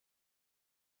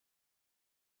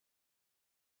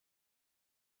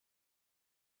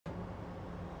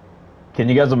Can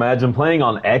you guys imagine playing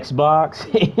on Xbox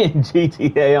in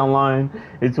GTA Online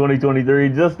in 2023?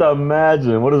 Just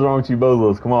imagine. What is wrong with you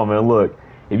bozos? Come on, man. Look,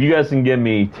 if you guys can give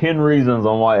me 10 reasons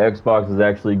on why Xbox is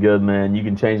actually good, man, you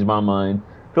can change my mind.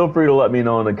 Feel free to let me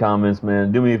know in the comments,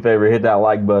 man. Do me a favor, hit that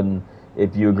like button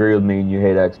if you agree with me and you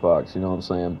hate Xbox. You know what I'm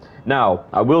saying? Now,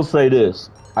 I will say this.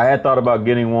 I had thought about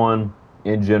getting one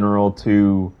in general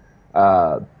to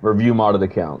review modded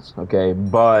accounts, okay?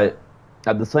 But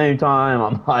at the same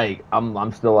time,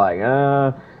 I'm still like,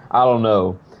 I don't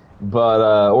know,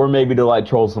 but or maybe to like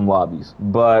troll some lobbies.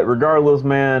 But regardless,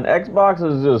 man, Xbox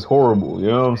is just horrible. You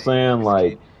know what I'm saying?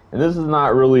 Like, and this is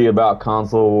not really about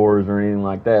console wars or anything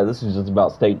like that. This is just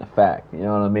about stating a fact. You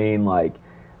know what I mean? Like,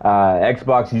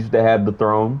 Xbox used to have the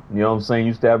throne. You know what I'm saying?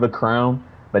 Used to have the crown.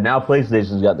 But now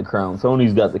PlayStation's got the crown,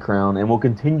 Sony's got the crown, and will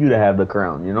continue to have the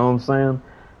crown. You know what I'm saying?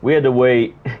 We had to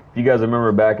wait. If you guys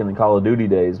remember back in the Call of Duty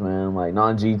days, man, like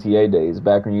non-GTA days,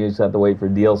 back when you used to have to wait for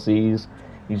DLCs, you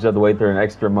used to have to wait for an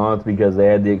extra month because they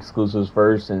had the exclusives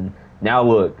first. And now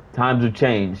look, times have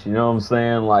changed. You know what I'm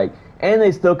saying? Like, and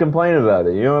they still complain about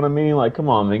it. You know what I mean? Like, come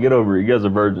on, man, get over it. You guys are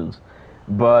virgins.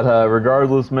 But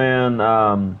regardless, man,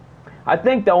 I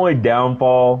think the only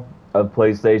downfall of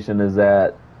PlayStation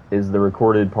is the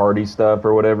recorded party stuff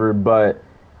or whatever. But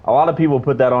a lot of people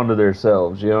put that onto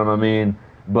themselves. You know what I mean?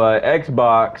 But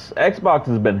Xbox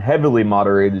has been heavily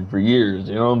moderated for years.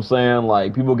 You know what I'm saying?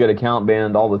 Like, people get account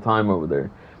banned all the time over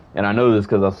there, and I know this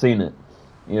because I've seen it.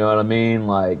 You know what I mean?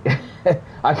 Like,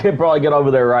 I could probably get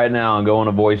over there right now and go in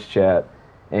a voice chat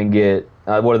and get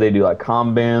what do they do, like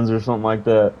com bans or something like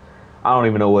that? I don't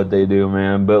even know what they do,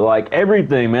 man. But like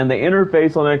everything, man, the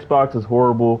interface on Xbox is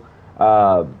horrible.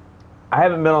 I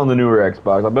haven't been on the newer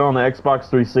Xbox. I've been on the Xbox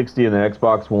 360 and the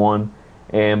Xbox One,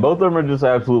 and both of them are just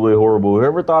absolutely horrible.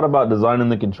 Whoever thought about designing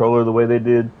the controller the way they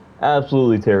did,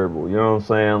 absolutely terrible. You know what I'm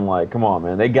saying? Like, come on,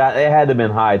 man. They had to have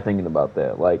been high thinking about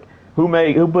that. Like,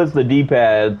 who puts the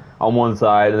D-pad on one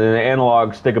side and then the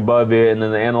analog stick above it and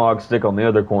then the analog stick on the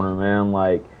other corner, man?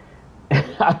 Like,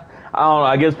 I don't know.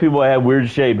 I guess people have weird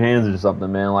shaped hands or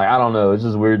something, man. Like, I don't know. It's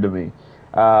just weird to me.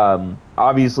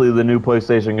 Obviously, the new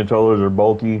PlayStation controllers are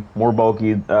bulky, more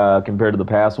bulky compared to the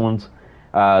past ones.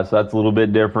 So that's a little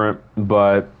bit different.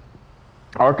 But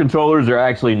our controllers are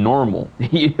actually normal.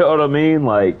 You know what I mean?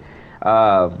 Like,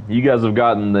 you guys have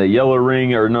gotten the yellow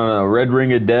ring or no, red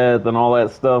ring of death and all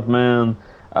that stuff, man,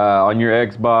 on your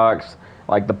Xbox.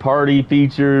 Like the party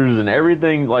features and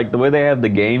everything, like the way they have the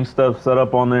game stuff set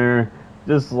up on there,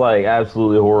 just like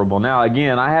absolutely horrible. Now,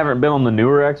 again, I haven't been on the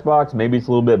newer Xbox. Maybe it's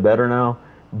a little bit better now,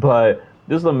 but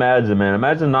just imagine, man.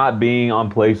 Imagine not being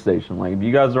on PlayStation. Like, if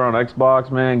you guys are on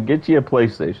Xbox, man, get you a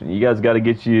PlayStation. You guys got to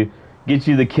get you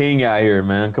the king out here,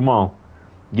 man. Come on,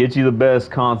 get you the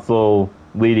best console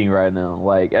leading right now.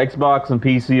 Like, Xbox and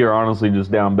PC are honestly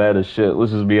just down bad as shit.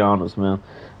 Let's just be honest, man.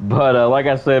 But like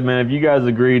I said, man, if you guys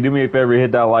agree, do me a favor,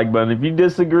 hit that like button. If you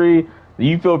disagree,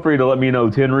 you feel free to let me know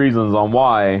 10 reasons on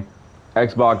why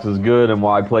Xbox is good and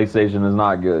why PlayStation is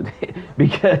not good.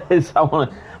 Because I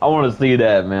want to see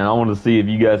that, man. I want to see if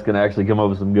you guys can actually come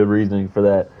up with some good reasoning for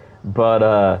that.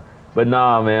 But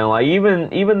nah, man. Like,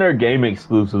 even their game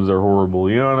exclusives are horrible.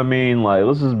 You know what I mean? Like,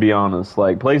 let's just be honest.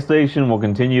 Like, PlayStation will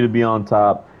continue to be on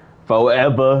top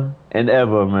forever and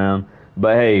ever, man.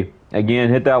 But hey, again,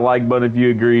 hit that like button if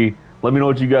you agree. Let me know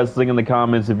what you guys think in the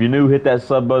comments. If you're new, hit that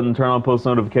sub button, turn on post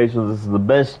notifications. This is the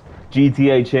best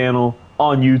GTA channel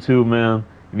on YouTube, man.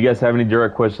 If you guys have any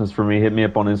direct questions for me, hit me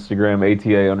up on Instagram,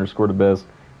 ATA_the best.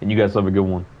 And you guys have a good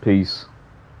one. Peace.